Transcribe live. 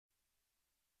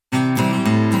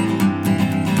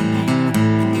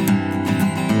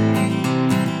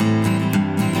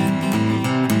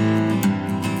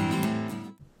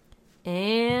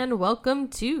welcome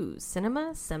to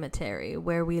Cinema Cemetery,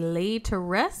 where we lay to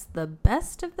rest the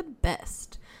best of the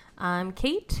best. I'm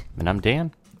Kate. And I'm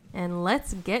Dan. And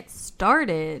let's get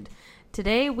started.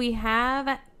 Today we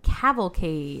have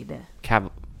Cavalcade.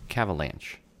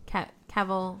 Cavalanche.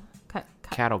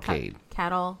 Cavalcade.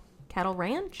 Cattle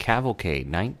Ranch? Cavalcade,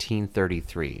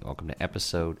 1933. Welcome to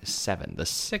episode 7, the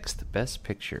 6th best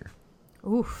picture.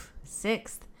 Oof,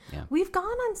 6th. Yeah. We've gone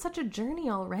on such a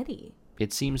journey already.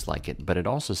 It seems like it, but it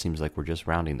also seems like we're just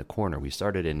rounding the corner. We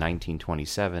started in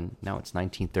 1927. Now it's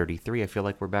 1933. I feel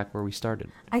like we're back where we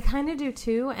started. I kind of do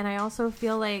too, and I also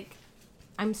feel like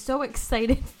I'm so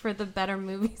excited for the better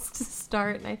movies to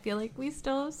start, and I feel like we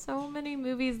still have so many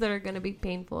movies that are going to be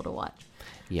painful to watch.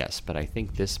 Yes, but I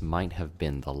think this might have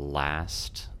been the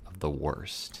last of the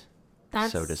worst,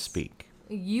 so to speak.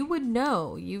 You would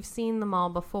know. You've seen them all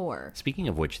before. Speaking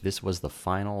of which, this was the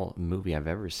final movie I've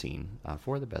ever seen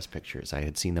for the Best Pictures. I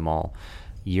had seen them all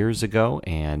years ago,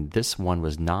 and this one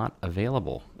was not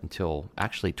available until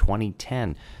actually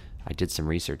 2010. I did some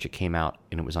research. It came out,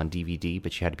 and it was on DVD,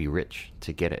 but you had to be rich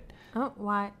to get it. Oh,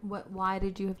 why? Why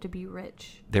did you have to be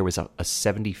rich? There was a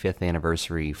 75th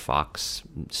anniversary Fox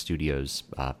Studios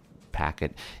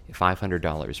packet,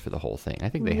 $500 for the whole thing. I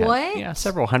think they had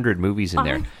several hundred movies in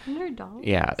there. $500?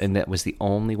 Yeah, and that was the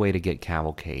only way to get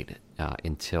Cavalcade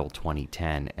until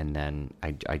 2010. And then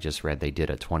I just read they did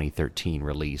a 2013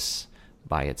 release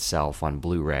by itself on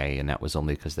Blu-ray, and that was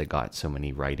only because they got so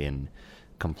many write-in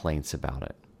complaints about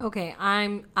it. Okay,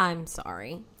 I'm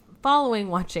sorry. Following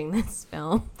watching this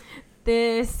film,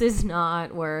 this is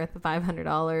not worth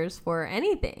 $500 for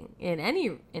anything in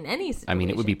any situation. I mean,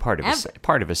 it would be part of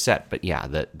a set, but yeah,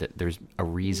 there's a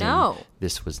reason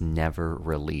this was never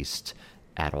released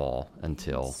at all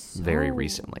until very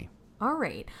recently. All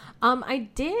right. I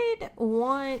did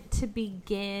want to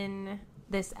begin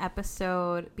this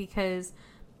episode because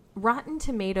Rotten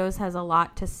Tomatoes has a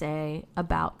lot to say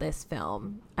about this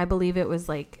film. I believe it was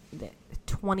like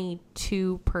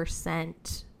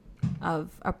 22% of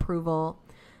approval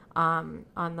on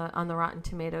the Rotten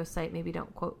Tomatoes site. Maybe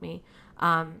don't quote me.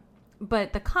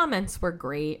 But the comments were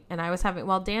great, and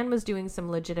while Dan was doing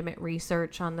some legitimate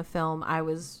research on the film, I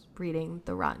was reading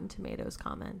the Rotten Tomatoes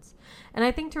comments. And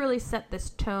I think to really set this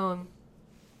tone,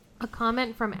 a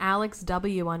comment from Alex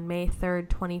W. on May 3rd,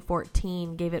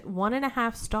 2014 gave it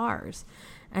 1.5 stars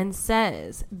and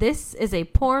says, "This is a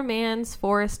poor man's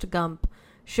Forrest Gump,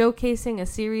 showcasing a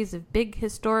series of big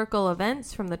historical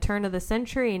events from the turn of the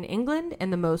century in England in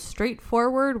the most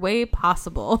straightforward way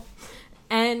possible."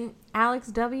 And Alex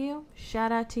W.,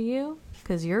 shout out to you,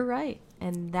 because you're right.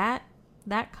 And that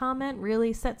comment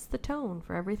really sets the tone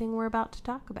for everything we're about to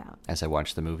talk about. As I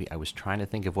watched the movie, I was trying to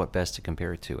think of what best to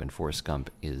compare it to, and Forrest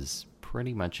Gump is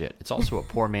pretty much it. It's also a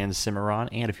poor man's Cimarron,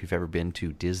 and if you've ever been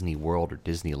to Disney World or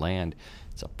Disneyland,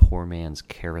 it's a poor man's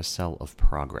Carousel of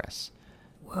Progress.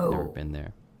 Whoa. Never been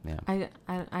there. Yeah.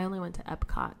 I only went to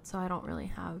Epcot, so I don't really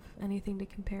have anything to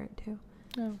compare it to.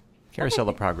 No. Carousel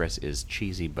of Progress is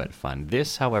cheesy but fun.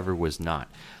 This, however, was not.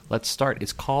 Let's start.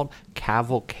 It's called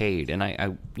Cavalcade, and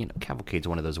I Cavalcade's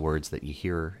one of those words that you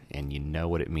hear and you know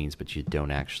what it means, but you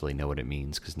don't actually know what it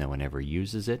means because no one ever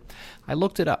uses it. I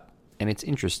looked it up, and it's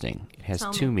interesting. It has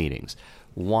two meanings.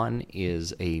 One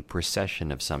is a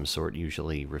procession of some sort,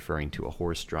 usually referring to a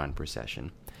horse-drawn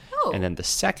procession. Oh. And then the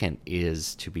second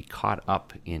is to be caught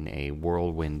up in a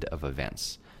whirlwind of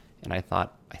events. And I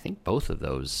think both of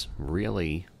those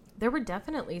really... There were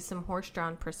definitely some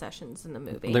horse-drawn processions in the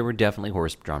movie. There were definitely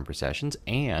horse-drawn processions,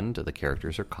 and the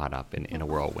characters are caught up in a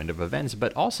whirlwind of events.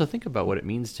 But also think about what it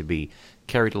means to be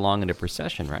carried along in a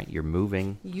procession, right? You're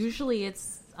moving. Usually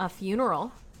it's a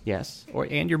funeral. Yes,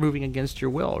 and you're moving against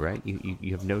your will, right?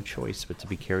 You have no choice but to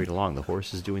be carried along. The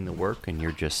horse is doing the work, and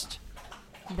you're just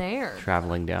there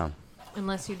traveling down.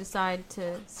 Unless you decide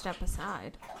to step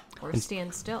aside or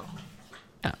stand still.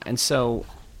 Yeah, and so...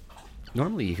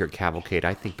 Normally you hear Cavalcade,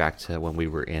 I think back to when we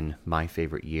were in my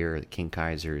favorite year, King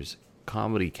Kaiser's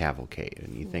Comedy Cavalcade,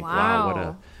 and you think,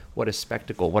 wow, what a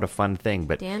spectacle, what a fun thing.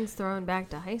 But Dan's thrown back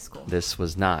to high school. This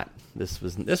was not. This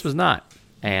was not.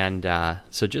 And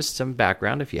so just some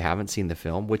background if you haven't seen the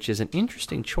film, which is an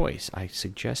interesting choice. I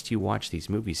suggest you watch these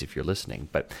movies if you're listening.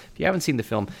 But if you haven't seen the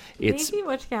film, it's... Maybe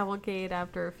watch Cavalcade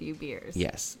after a few beers.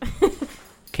 Yes.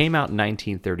 Came out in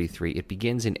 1933. It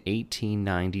begins in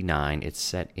 1899. It's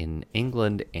set in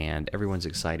England, and everyone's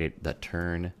excited. The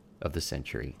turn of the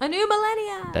century. A new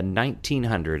millennium. The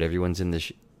 1900. Everyone's in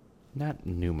the... Not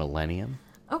new millennium.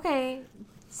 Okay.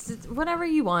 Whatever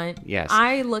you want. Yes.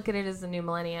 I look at it as the new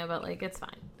millennium, but, it's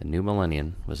fine. The new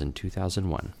millennium was in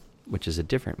 2001, which is a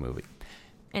different movie.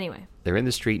 Anyway. They're in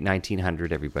the street,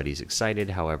 1900. Everybody's excited.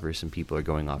 However, some people are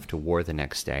going off to war the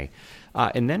next day.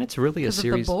 And then it's really a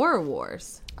series... of the Boer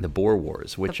Wars. The Boer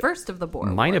Wars, which the first of the Boer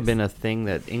Wars. might have been a thing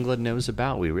that England knows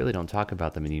about. We really don't talk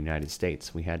about them in the United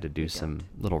States. We had to do some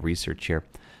little research here.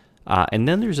 And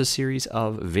then there's a series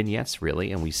of vignettes,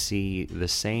 really, and we see the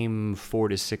same 4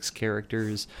 to 6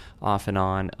 characters off and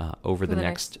on over the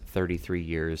next 33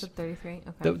 years. 33,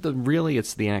 okay. Really,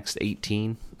 it's the next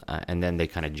 18, and then they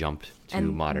kind of jump to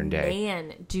modern day.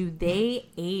 Man, do they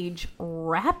age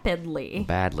rapidly.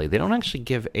 Badly. They don't actually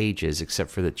give ages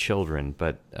except for the children,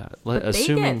 but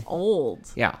assuming... they get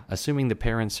old. Yeah, assuming the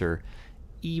parents are,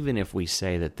 even if we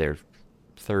say that they're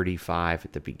 35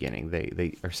 at the beginning,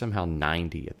 they are somehow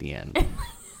 90 at the end.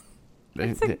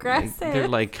 It's aggressive. They're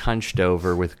like hunched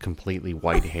over with completely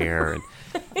white hair, and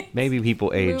maybe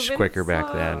people aged quicker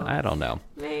back then. I don't know.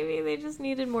 Maybe they just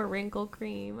needed more wrinkle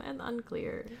cream, and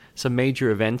unclear. Some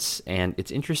major events, and it's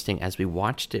interesting, as we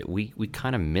watched it, we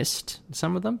kind of missed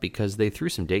some of them because they threw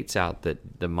some dates out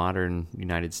that the modern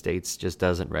United States just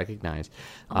doesn't recognize.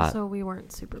 Also, we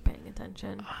weren't super paying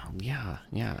attention. Yeah.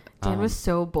 Dan was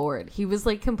so bored. He was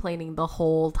like complaining the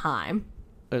whole time.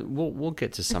 We'll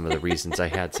get to some of the reasons I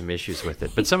had some issues with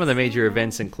it. But some of the major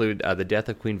events include the death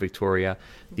of Queen Victoria,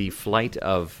 the flight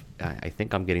of, I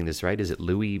think I'm getting this right, is it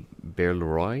Louis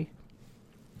Berleroy?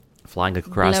 Flying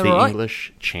across the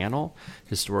English Channel,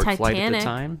 historic flight at the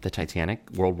time, the Titanic,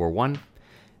 World War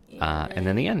I, and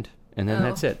then the end. And then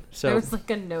that's it. So there was like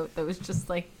a note that was just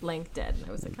like blank dead, and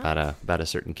I was like, oh. about a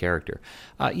certain character.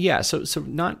 So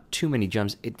not too many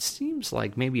jumps. It seems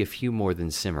like maybe a few more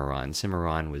than Cimarron.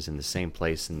 Cimarron was in the same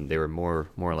place, and they were more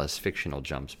or less fictional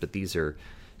jumps. But these are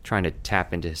trying to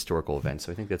tap into historical events.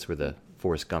 So I think that's where the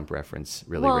Forrest Gump reference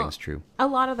really rings true. A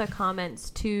lot of the comments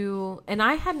too, and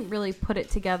I hadn't really put it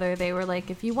together. They were like,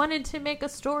 if you wanted to make a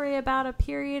story about a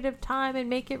period of time and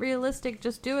make it realistic,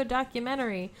 just do a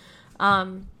documentary.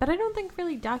 But I don't think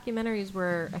really documentaries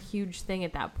were a huge thing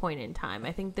at that point in time.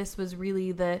 I think this was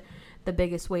really the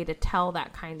biggest way to tell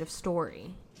that kind of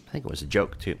story. I think it was a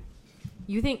joke too.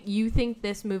 You think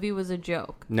this movie was a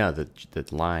joke? No, the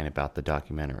line about the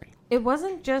documentary. It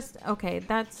wasn't just, okay,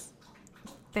 that's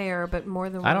fair, but more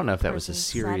than one I don't know if that was a person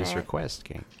serious said it. request,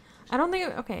 Kate. I don't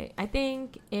think, I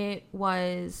think it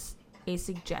was a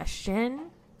suggestion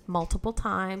multiple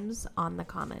times on the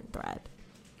comment thread.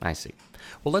 I see.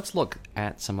 Well, let's look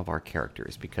at some of our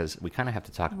characters because we kind of have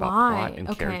to talk about plot and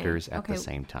characters at the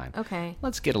same time. Okay.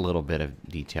 Let's get a little bit of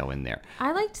detail in there.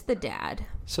 I liked the dad.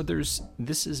 So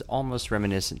this is almost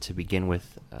reminiscent to begin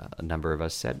with, a number of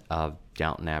us said, of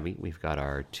Downton Abbey. We've got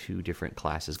our 2 different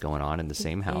classes going on in the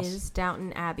same house. It is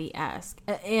Downton Abbey-esque.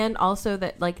 And also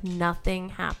that, like, nothing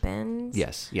happens.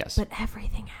 Yes. But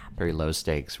everything happens. Very low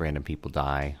stakes, random people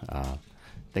die,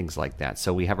 things like that.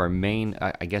 So we have our main,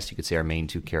 I guess you could say our main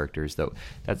 2 characters, though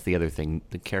that's the other thing.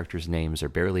 The characters' names are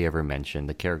barely ever mentioned.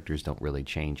 The characters don't really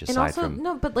change aside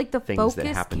from but like the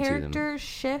focus characters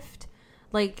shift.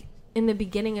 Like in the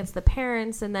beginning it's the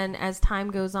parents, and then as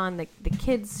time goes on the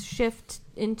kids shift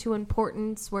into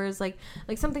importance, whereas like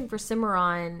something for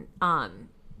Cimarron,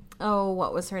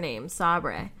 what was her name?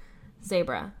 Sabra?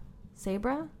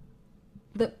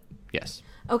 Yes.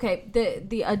 Okay,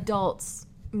 the adults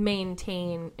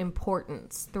maintain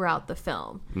importance throughout the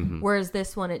film, whereas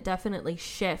this one, it definitely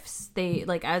shifts. They,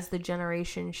 like, as the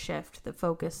generations shift, the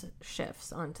focus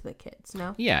shifts onto the kids.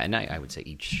 No, and I would say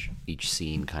each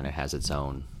scene kind of has its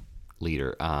own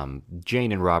leader.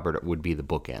 Jane and Robert would be the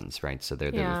bookends, right? So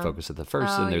they're the focus of the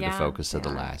first, and they're the focus of the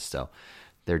last. So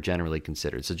they're generally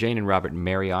considered. So Jane and Robert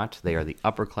Marriott, they are the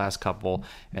upper class couple,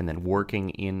 and then working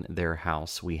in their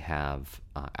house we have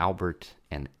Albert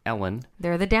and Ellen.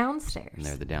 They're the downstairs. And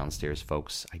they're the downstairs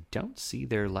folks. I don't see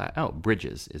their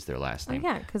Bridges is their last name. Oh,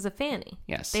 yeah, because of Fanny.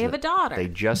 Yes. They have a daughter. They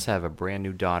just have a brand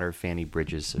new daughter, Fanny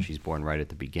Bridges, so she's born right at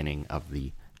the beginning of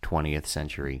the 20th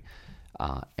century.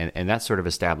 And that sort of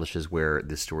establishes where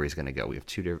this story is going to go. We have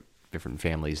 2 different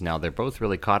families. Now, they're both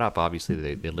really caught up. Obviously,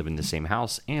 they live in the same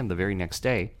house. And the very next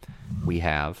day, we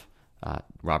have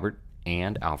Robert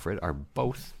and Alfred are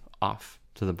both off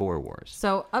to the Boer Wars.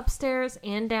 So upstairs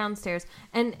and downstairs.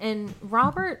 And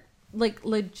Robert, like,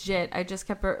 legit, I just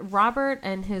kept... Robert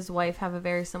and his wife have a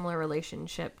very similar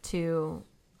relationship to...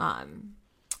 oh,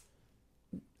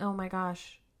 my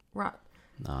gosh. No,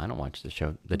 I don't watch the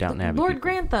show. The Downton Abbey Lord people.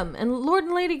 Grantham and Lord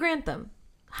and Lady Grantham.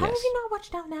 How Yes. have you not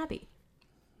watched Downton Abbey?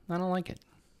 I don't like it.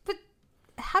 But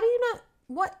how do you not...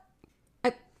 What?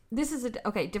 This is a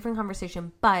different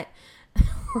conversation, but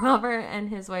Robert and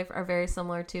his wife are very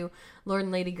similar to Lord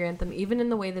and Lady Grantham, even in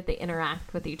the way that they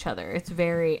interact with each other. It's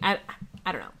very... I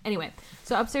don't know. Anyway,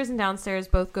 so upstairs and downstairs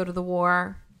both go to the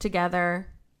war together.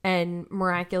 and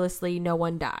miraculously no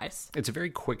one dies. It's a very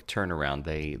quick turnaround.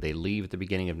 They leave at the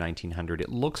beginning of 1900. It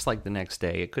looks like the next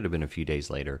day. It could have been a few days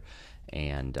later,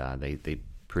 and they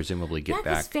presumably get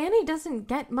because back. Fanny doesn't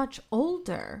get much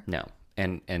older. No.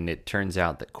 And it turns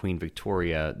out that Queen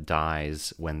Victoria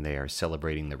dies when they are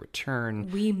celebrating the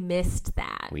return. We missed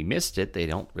that. We missed it. They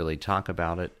don't really talk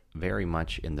about it very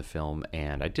much in the film.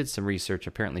 And I did some research.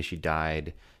 Apparently she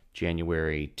died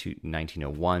January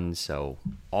 1901. So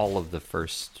all of the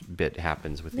first bit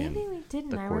happens within Maybe we didn't.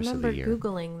 the I course of remember the year.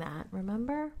 Googling that.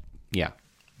 Remember? Yeah.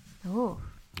 Oh,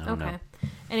 don't okay. know.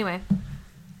 Anyway.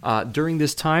 During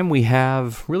this time, we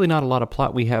have really not a lot of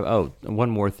plot. We have, one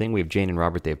more thing. We have Jane and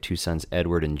Robert. They have two sons,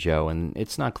 Edward and Joe, and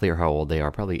it's not clear how old they are,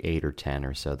 probably 8 or 10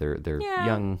 or so. They're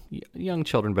Yeah. young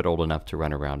children, but old enough to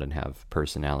run around and have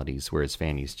personalities, whereas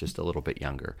Fanny's just a little bit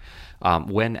younger.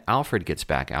 When Alfred gets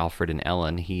back, Alfred and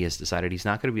Ellen, he has decided he's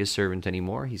not going to be a servant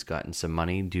anymore. He's gotten some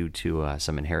money due to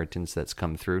some inheritance that's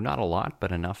come through. Not a lot,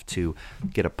 but enough to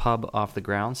get a pub off the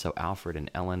ground. So Alfred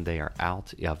and Ellen, they are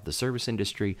out of the service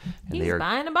industry, and He's they are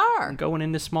buying a bar. going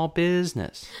into small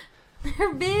business.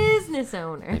 They're business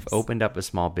owners. They've opened up a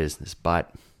small business,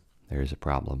 but there's a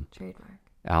problem. Trademark.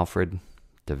 Alfred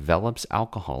develops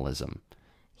alcoholism.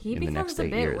 He in the becomes next a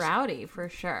 8 bit years. rowdy for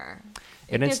sure.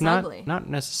 And gets it's not ugly. not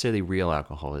necessarily real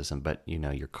alcoholism, but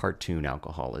your cartoon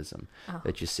alcoholism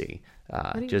that you see.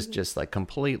 do you Just like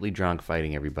completely drunk,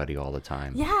 fighting everybody all the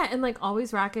time. Yeah, and like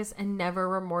always raucous and never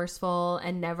remorseful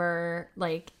and never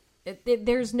like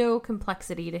there's no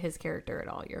complexity to his character at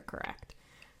all. You're correct.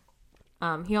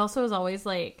 He also is always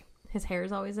like his hair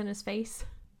is always in his face.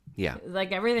 Yeah.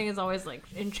 Like everything is always like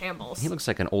in shambles. He looks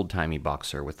like an old-timey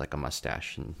boxer with like a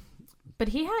mustache and But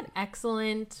he had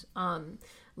excellent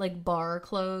like bar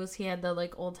clothes. He had the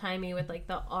like old timey with like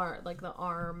the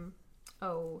arm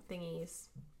thingies.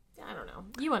 I don't know.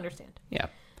 You understand. yeah.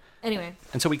 Anyway,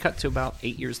 And so we cut to about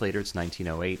 8 years later. It's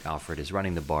 1908. Alfred is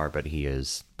running the bar, but he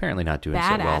is apparently not doing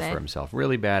Bad so well at for it. himself.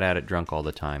 Really bad at it, drunk all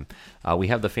the time. We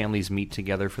have the families meet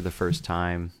together for the first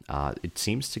time. It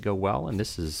seems to go well, and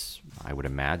this is, I would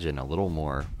imagine, a little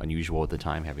more unusual at the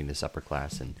time, having this upper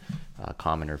class and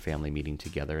commoner family meeting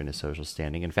together in a social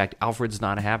standing. In fact, Alfred's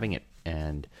not having it,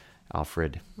 and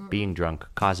Alfred, being drunk,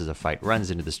 causes a fight, runs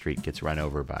into the street, gets run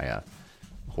over by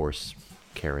a horse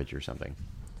carriage or something.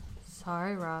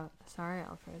 Sorry,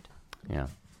 Alfred. Yeah.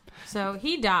 So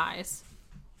he dies.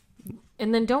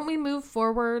 And then don't we move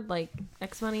forward like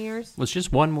X amount of years? Well, it's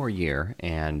just one more year,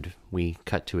 and we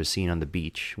cut to a scene on the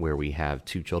beach where we have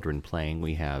two children playing.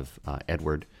 We have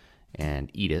Edward and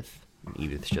Edith.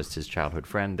 Edith's just his childhood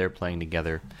friend. They're playing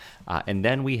together. And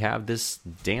then we have this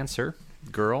dancer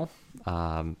girl,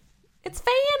 It's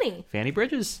Fanny. Fanny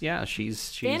Bridges. Yeah,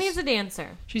 she's Fanny's a dancer.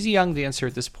 She's a young dancer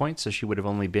at this point, so she would have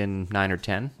only been 9 or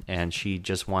 10, and she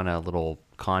just won a little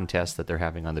contest that they're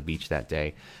having on the beach that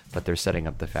day, but they're setting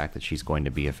up the fact that she's going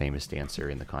to be a famous dancer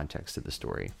in the context of the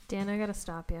story. Dan, I gotta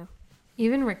stop you.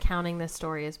 Even recounting this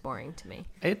story is boring to me.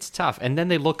 It's tough. And then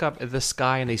they look up at the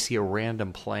sky and they see a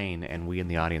random plane, and we in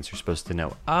the audience are supposed to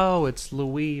know, oh, it's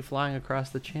Louis flying across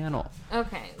the channel.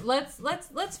 Okay, let's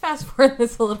fast forward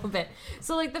this a little bit.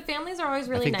 So like the families are always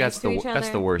really I think nice to each other. that's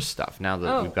the worst stuff. Now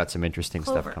that Oh, we've got some interesting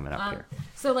Clover. stuff coming up here.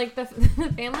 So like the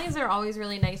families are always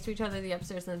really nice to each other, the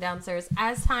upstairs and the downstairs.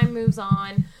 As time moves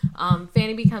on,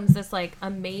 Fanny becomes this like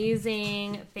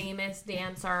amazing, famous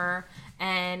dancer,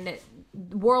 and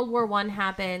World War I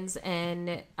happens,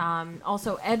 and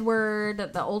also Edward,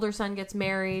 the older son, gets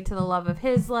married to the love of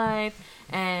his life,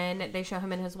 and they show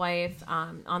him and his wife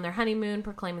on their honeymoon,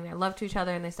 proclaiming their love to each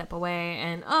other, and they step away,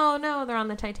 and oh no, they're on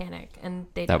the Titanic, and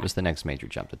they die. That was the next major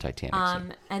jump, the Titanic.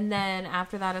 scene. And then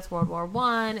after that, it's World War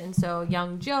I, and so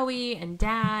young Joey and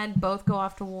Dad both go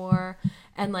off to war,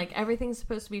 and like everything's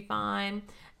supposed to be fine.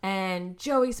 And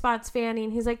Joey spots Fanny,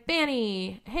 and he's like,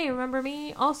 Fanny, hey, remember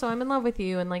me? Also, I'm in love with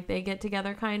you. And like they get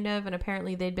together kind of, and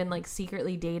apparently they'd been like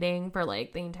secretly dating for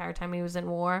like the entire time he was in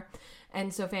war.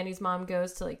 And so Fanny's mom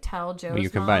goes to like tell Joe's Well, you're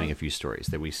combining mom. a few stories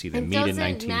that we see them It meet in doesn't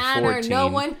 1914. matter. No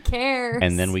one cares.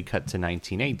 And then we cut to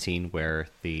 1918, where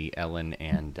the Ellen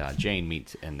and Jane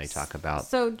meet, and they talk about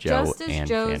So Joe just as and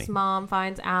Joe's Fanny. mom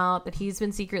finds out that he's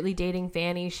been secretly dating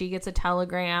Fanny, she gets a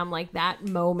telegram, like that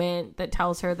moment that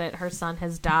tells her that her son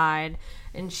has died,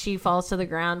 and she falls to the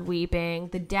ground weeping.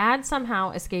 The dad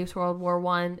somehow escapes World War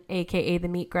I, aka the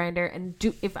meat grinder. And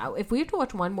if we have to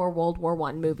watch one more World War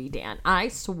I movie, Dan, I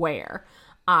swear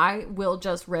I will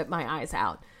just rip my eyes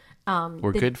out.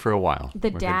 We're good for a while. The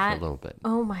We're dad, good for a little bit.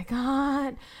 oh my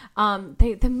god,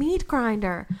 the meat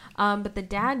grinder. But the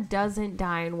dad doesn't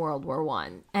die in World War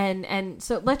One, and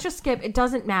so let's just skip. It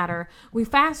doesn't matter. We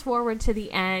fast forward to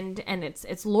the end, and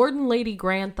it's Lord and Lady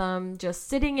Grantham just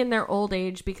sitting in their old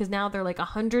age because now they're like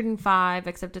 105,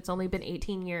 except it's only been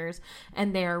 18 years,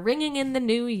 and they're ringing in the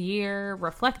new year,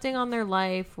 reflecting on their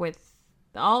life with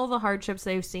all the hardships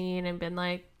they've seen, and been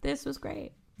like, this was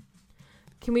great.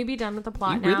 Can we be done with the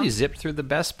plot now? You really zipped through the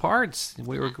best parts.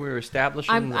 We were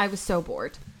establishing. I was so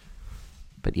bored.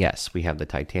 But yes, we have the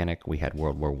Titanic. We had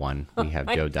World War One. We have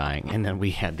Joe dying, and then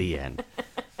we had the end.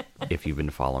 If you've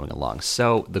been following along,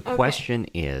 so the question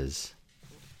is,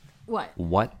 what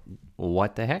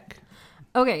the heck?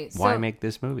 Okay, so why make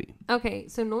this movie? Okay,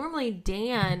 so normally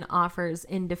Dan offers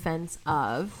in defense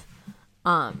of,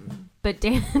 but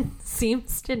Dan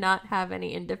seems to not have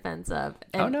any in defense of.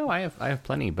 Oh no, I have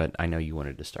plenty, but I know you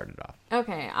wanted to start it off.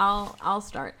 Okay, I'll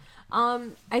start.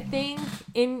 I think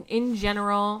in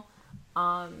general,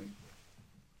 I'm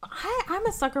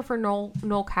a sucker for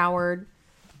Noel Coward.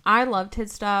 I loved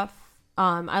his stuff.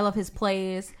 I love his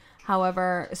plays.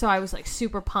 However, so I was like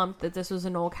super pumped that this was a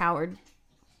Noel Coward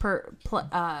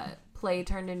play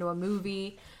turned into a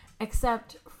movie,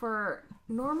 except for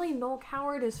normally Noel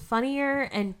Coward is funnier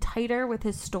and tighter with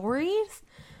his stories,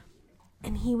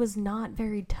 and he was not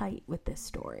very tight with this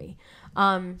story.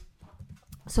 So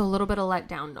a little bit of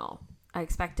letdown, Noel. I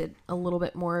expected a little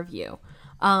bit more of you.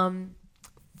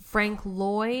 Frank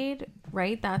Lloyd,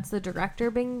 right? That's the director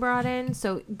being brought in.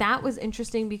 So that was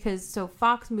interesting because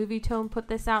Fox Movie Tone put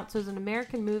this out. So it's an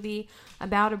American movie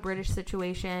about a British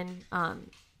situation,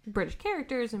 British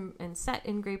characters and set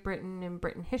in Great Britain and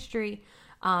Britain history.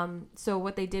 So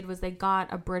what they did was they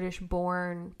got a British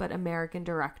born but American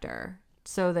director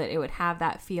so that it would have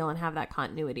that feel and have that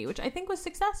continuity, which I think was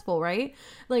successful, right?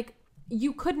 Like,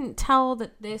 you couldn't tell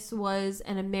that this was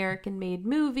an American-made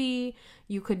movie.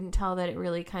 You couldn't tell that it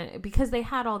really because they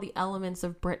had all the elements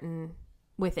of Britain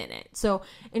within it. So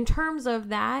in terms of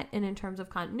that, and in terms of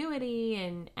continuity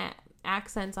and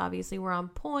accents, obviously were on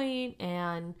point,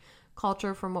 and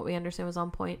culture, from what we understand, was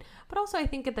on point. But also, I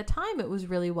think at the time it was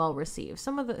really well received.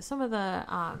 Some of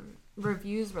the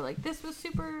reviews were like, this was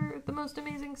the most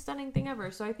amazing, stunning thing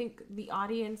ever. So I think the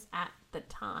audience at the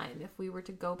time, if we were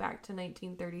to go back to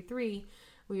 1933,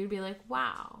 we would be like,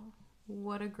 wow,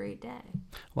 what a great day.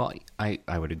 Well, I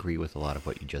would agree with a lot of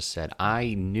what you just said.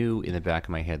 I knew in the back of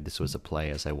my head this was a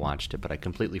play as I watched it, but I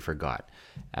completely forgot.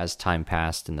 As time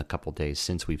passed in the couple days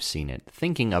since we've seen it,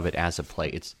 thinking of it as a play,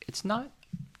 it's not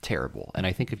terrible. And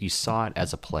I think if you saw it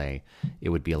as a play, it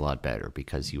would be a lot better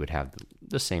because you would have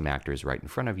the same actors right in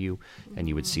front of you, and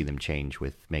you would see them change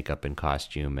with makeup and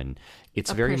costume. And it's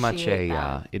very much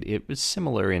it was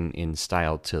similar in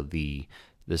style to the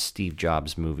Steve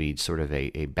Jobs movie, sort of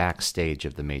a backstage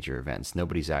of the major events.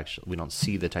 We don't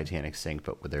see the Titanic sink,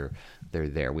 but they're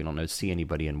there. We don't see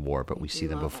anybody in war, but we see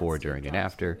them before, during, and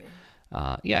after.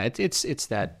 It's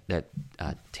that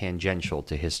tangential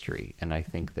to history, and I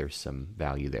think there's some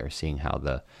value there, seeing how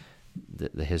the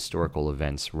historical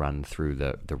events run through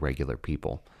the regular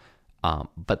people.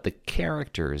 But the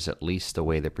characters, at least the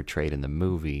way they're portrayed in the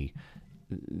movie,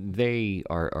 they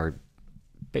are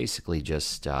basically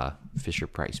just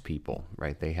Fisher-Price people,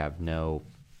 right? They have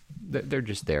they're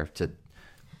just there to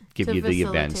give you the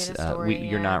events.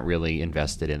 You're not really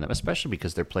invested in them, especially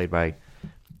because they're played by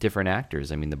different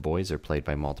actors. I mean, the boys are played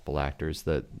by multiple actors.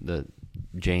 The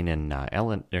Jane and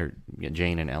Ellen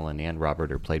and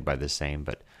Robert are played by the same,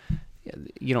 but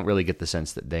you don't really get the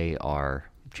sense that they are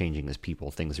changing as people.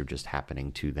 Things are just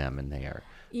happening to them, and they are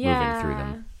moving through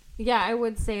them. Yeah, I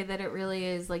would say that it really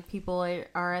is like people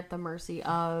are at the mercy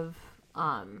of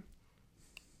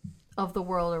the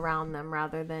world around them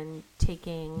rather than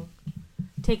taking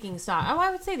stock. Oh, I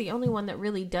would say the only one that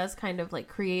really does kind of like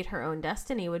create her own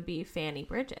destiny would be Fanny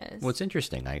Bridges. Well, it's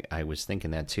interesting. I was thinking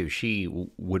that too. She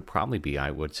would probably be, I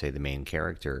would say, the main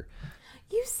character.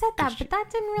 You said that, but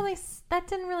that didn't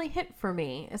really hit for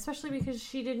me, especially because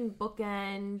she didn't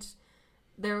bookend.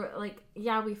 There, like,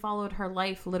 yeah, we followed her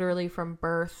life literally from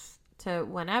birth to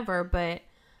whenever, but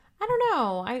I don't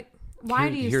know.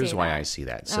 Here's why I see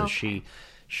that. So okay.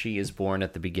 She is born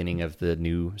at the beginning of the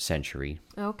new century.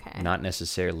 Okay. Not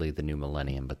necessarily the new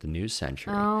millennium, but the new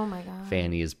century. Oh, my God.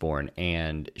 Fanny is born,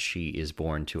 and she is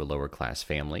born to a lower-class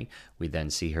family. We then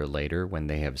see her later when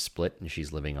they have split, and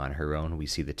she's living on her own. We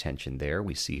see the tension there.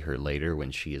 We see her later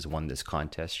when she has won this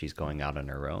contest. She's going out on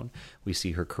her own. We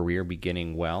see her career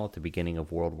beginning well at the beginning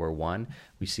of World War I.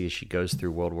 We see as she goes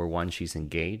through World War One, she's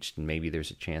engaged, and maybe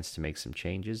there's a chance to make some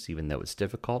changes, even though it's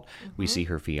difficult. We see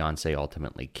her fiance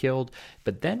ultimately killed.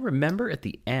 But then remember at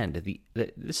the end,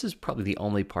 this is probably the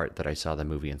only part that I saw the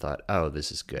movie and thought, oh,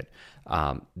 this is good.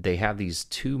 They have these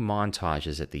 2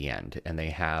 montages at the end, and they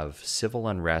have civil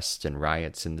unrest and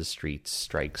riots in the streets,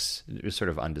 strikes. It was sort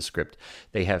of undescript.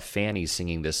 They have Fanny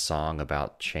singing this song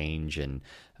about change and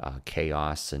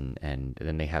chaos, and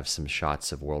then they have some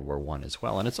shots of World War One as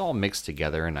well, and it's all mixed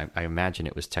together. And I imagine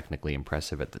it was technically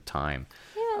impressive at the time.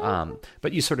 Yeah.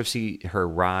 But you sort of see her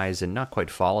rise and not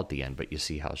quite fall at the end, but you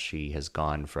see how she has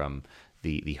gone from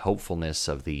the hopefulness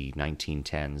of the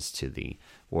 1910s to the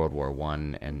World War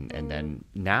One, and then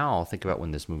now think about when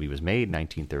this movie was made,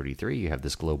 1933. You have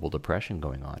this global depression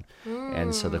going on,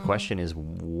 and so the question is,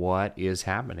 what is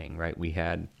happening? Right? We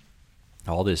had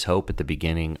all this hope at the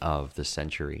beginning of the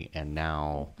century, and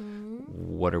now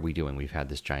what are we doing? We've had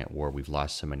this giant war. We've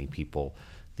lost so many people.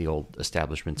 The old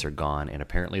establishments are gone, and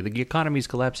apparently the economy's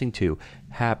collapsing too.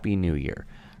 Happy New Year.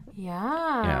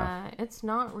 Yeah, it's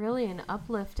not really an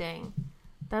uplifting.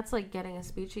 That's like getting a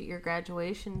speech at your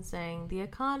graduation saying, the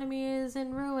economy is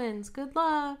in ruins. Good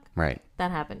luck. Right. That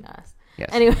happened to us. Yes.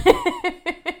 Anyway,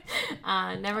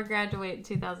 never graduate in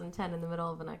 2010 in the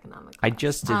middle of an economic class. I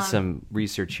just did some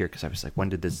research here because I was like, when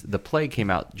did this... The play came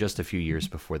out just a few years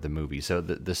before the movie, so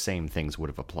the same things would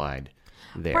have applied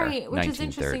there. Right, which is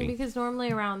interesting because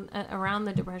normally around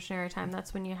the Depression era time,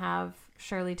 that's when you have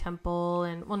Shirley Temple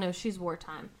and... Well, no, she's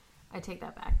wartime. I take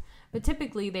that back. But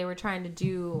typically they were trying to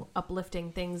do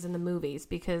uplifting things in the movies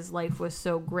because life was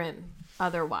so grim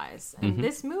otherwise. And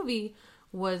this movie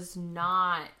was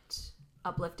not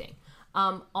uplifting.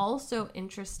 Also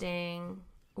interesting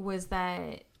was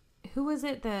that, who was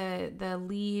it? The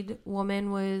lead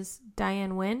woman was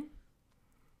Diane Wynn.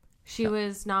 She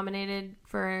was nominated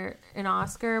for an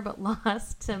Oscar but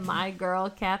lost to my girl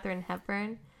Katharine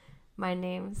Hepburn, my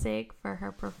namesake, for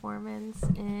her performance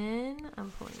in...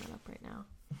 I'm pulling it up right now.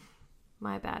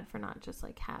 My bad for not just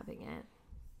like having it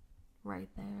right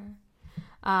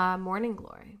there. Morning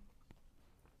Glory.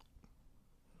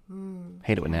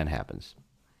 Hate it when that happens.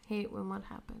 Hate when what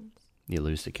happens? You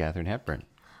lose to Katharine Hepburn.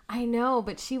 I know,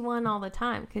 but she won all the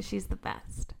time because she's the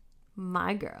best.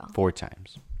 My girl. 4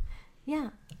 times. Yeah.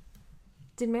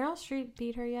 Did Meryl Streep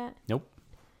beat her yet? Nope.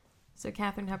 So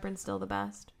Katharine Hepburn's still the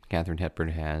best? Katharine Hepburn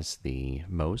has the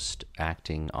most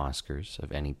acting Oscars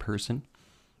of any person.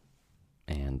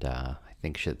 And I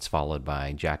think it's followed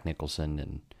by Jack Nicholson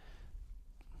and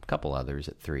a couple others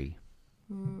at 3.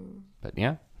 But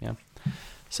yeah.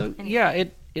 So yeah,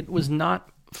 it was not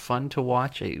fun to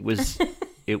watch. It was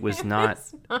not.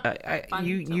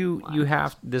 You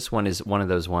have, this one is one of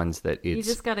those ones that you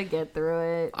just got to get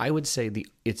through it. I would say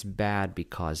it's bad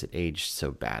because it aged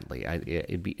so badly.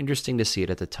 It'd be interesting to see it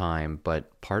at the time,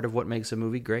 but part of what makes a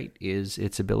movie great is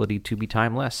its ability to be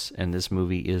timeless, and this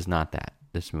movie is not that.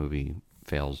 This movie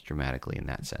fails dramatically in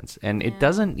that sense, and it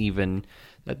doesn't even.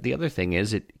 The other thing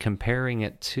is comparing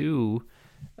it to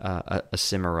a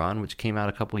Cimarron, which came out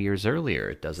a couple years earlier.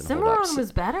 It doesn't hold up. Cimarron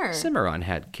was better. Cimarron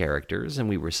had characters, and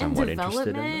we were somewhat interested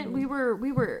in them. We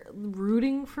were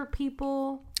rooting for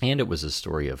people. And it was a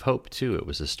story of hope, too. It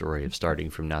was a story of starting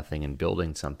from nothing and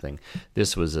building something.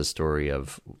 This was a story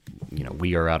of,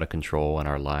 we are out of control and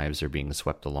our lives are being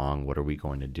swept along. What are we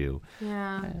going to do?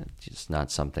 Yeah. It's just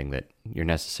not something that you're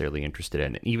necessarily interested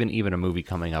in. Even a movie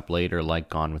coming up later like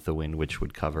Gone with the Wind, which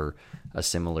would cover a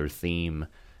similar theme.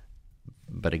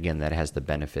 But again, that has the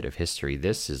benefit of history.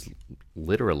 This is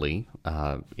literally,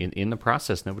 in the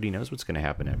process, nobody knows what's going to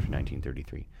happen after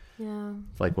 1933. Yeah.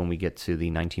 It's like when we get to the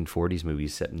 1940s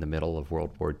movies set in the middle of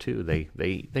World War II,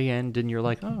 they end and you're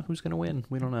like, oh, who's going to win?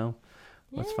 We don't know.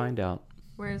 Let's find out.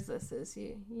 Whereas this is,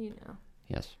 you know.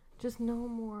 Yes. Just no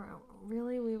more.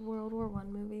 Really? We have World War I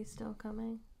movies still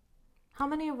coming? How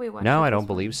many have we watched? No, I don't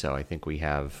believe so. I think we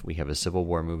have a Civil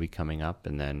War movie coming up,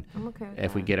 and then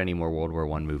if we get any more World War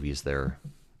I movies,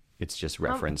 it's just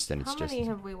referenced, and it's just... How many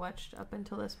have we watched up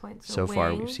until this point? So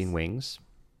far, we've seen Wings,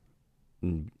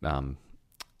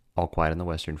 All Quiet on the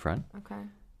Western Front. Okay.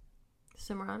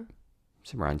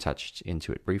 Cimarron touched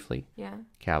into it briefly. Yeah.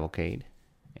 Cavalcade,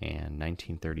 and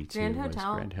 1932 Grand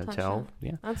Hotel. Grand Hotel.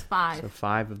 Yeah. That's 5. So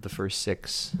 5 of the first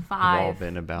 6 have 5. all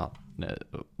been about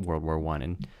World War I,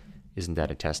 and isn't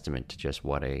that a testament to just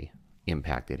what a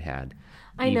impact it had?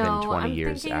 I know. Even 20 I'm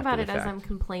years thinking after about the it fact. as I'm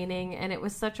complaining, and it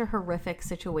was such a horrific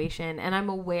situation, and I'm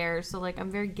aware, so I'm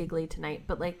very giggly tonight,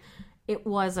 but it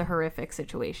was a horrific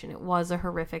situation. It was a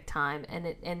horrific time, and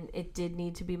it did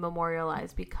need to be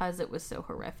memorialized because it was so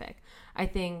horrific. I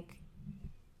think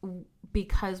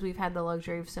because we've had the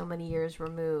luxury of so many years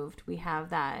removed, we have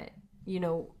that,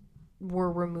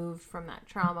 we're removed from that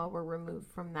trauma. We're removed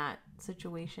from that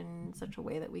situation in such a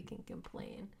way that we can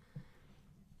complain.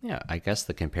 Yeah, I guess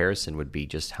the comparison would be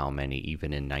just how many,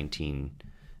 even in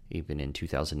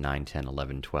 2009, 10,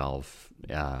 11, 12,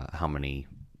 how many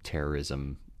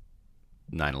terrorism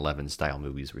 9/11 style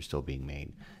movies were still being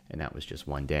made, and that was just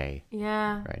one day.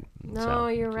 Yeah. Right. No, so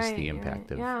you're just right. the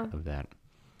impact right. of that.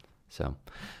 So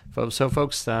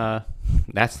folks,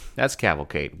 that's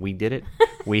Cavalcade. We did it.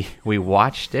 we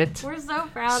watched it. We're so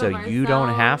proud so of ourselves. You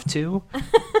don't have to.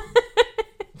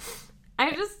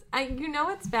 You know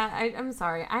it's bad. I'm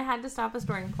sorry. I had to stop a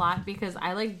storing plot because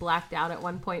I like blacked out at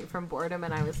one point from boredom,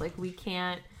 and I was like,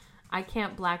 I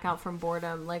can't black out from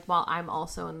boredom. Like while I'm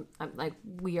also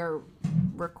we are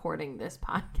recording this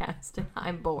podcast and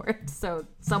I'm bored, so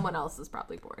someone else is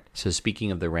probably bored. So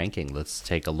speaking of the ranking, let's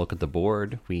take a look at the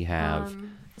board. We have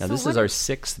now so this is our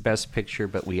 6th best picture,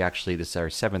 but this is our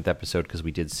 7th episode because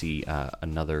we did see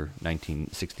another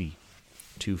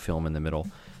 1962 film in the middle.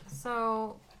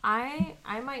 So I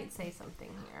might say something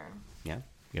here. Yeah,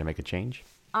 you gonna make a change?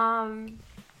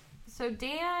 So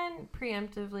Dan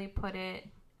preemptively put it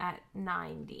at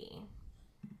 90,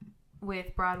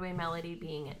 with Broadway Melody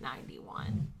being at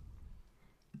 91.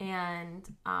 And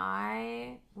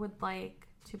I would like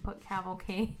to put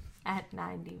Cavalcade at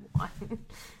 91.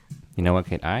 You know what,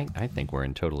 Kate? I think we're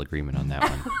in total agreement on that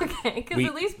one. Okay, because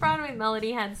at least Broadway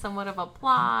Melody had somewhat of a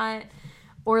plot.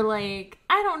 Or like,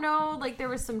 I don't know, like there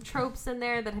was some tropes in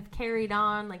there that have carried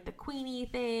on, like the Queenie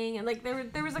thing, and like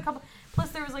there was a couple. Plus,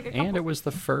 there was like a couple. And it was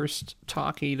the first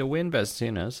talkie to win Best,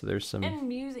 so there's some. And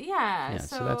music, yeah.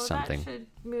 So that's something. That should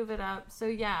move it up. So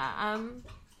yeah,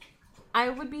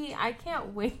 I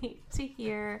can't wait to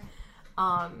hear,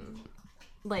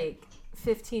 like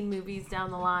 15 movies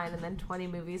down the line and then 20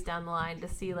 movies down the line to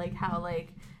see like how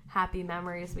like happy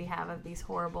memories we have of these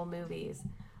horrible movies.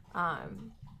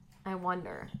 I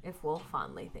wonder if we'll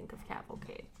fondly think of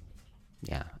Cavalcade.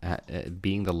 Yeah,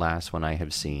 being the last one I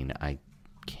have seen, I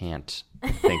can't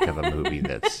think of a movie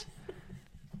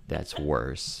that's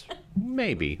worse.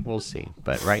 Maybe, we'll see.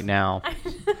 But right now,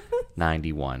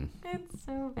 91. It's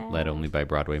so bad. Led only by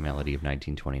Broadway Melody of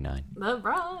 1929. The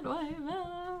Broadway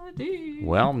Melody.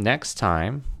 Well, next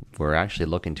time, we're actually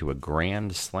looking to a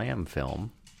Grand Slam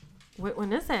film. Wait,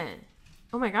 when is it?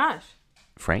 Oh my gosh.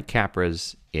 Frank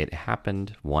Capra's It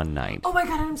Happened One Night. Oh my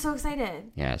god, I'm so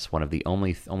excited. Yes, one of the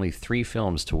only 3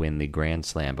 films to win the Grand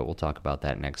Slam, but we'll talk about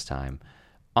that next time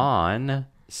on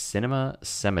Cinema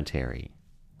Cemetery.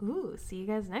 Ooh, see you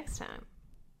guys next time.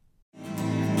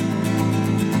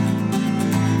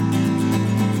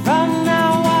 From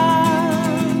now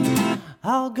on,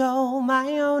 I'll go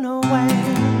my own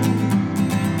way.